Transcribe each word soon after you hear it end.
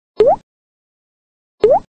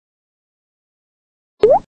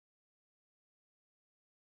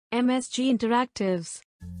MSG Interactives.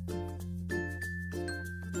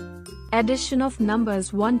 Addition of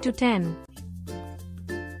numbers 1 to 10.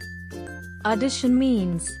 Addition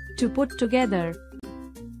means to put together.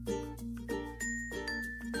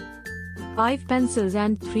 5 pencils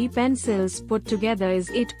and 3 pencils put together is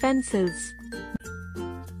 8 pencils.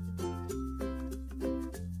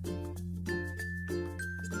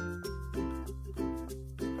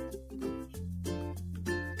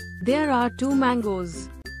 There are 2 mangoes.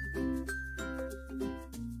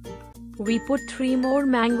 We put 3 more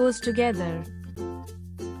mangoes together.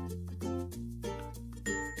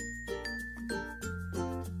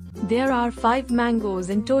 There are 5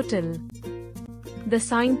 mangoes in total. The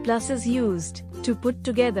sign plus is used to put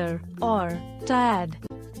together or to add.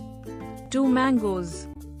 2 mangoes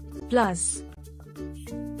plus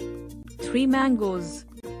 3 mangoes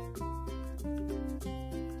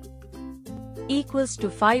equals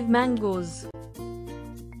to 5 mangoes.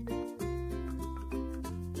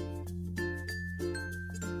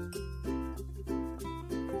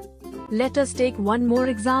 Let us take one more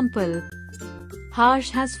example. Harsh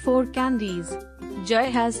has 4 candies.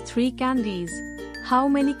 Jay has 3 candies. How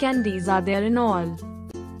many candies are there in all?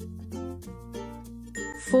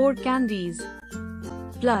 4 candies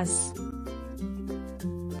plus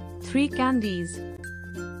 3 candies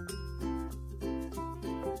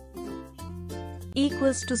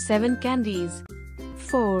equals to 7 candies.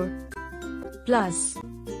 4 plus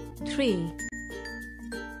 3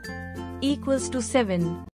 equals to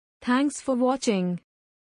 7. Thanks for watching.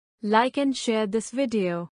 Like and share this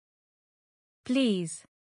video. Please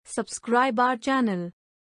subscribe our channel.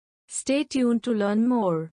 Stay tuned to learn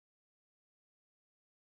more.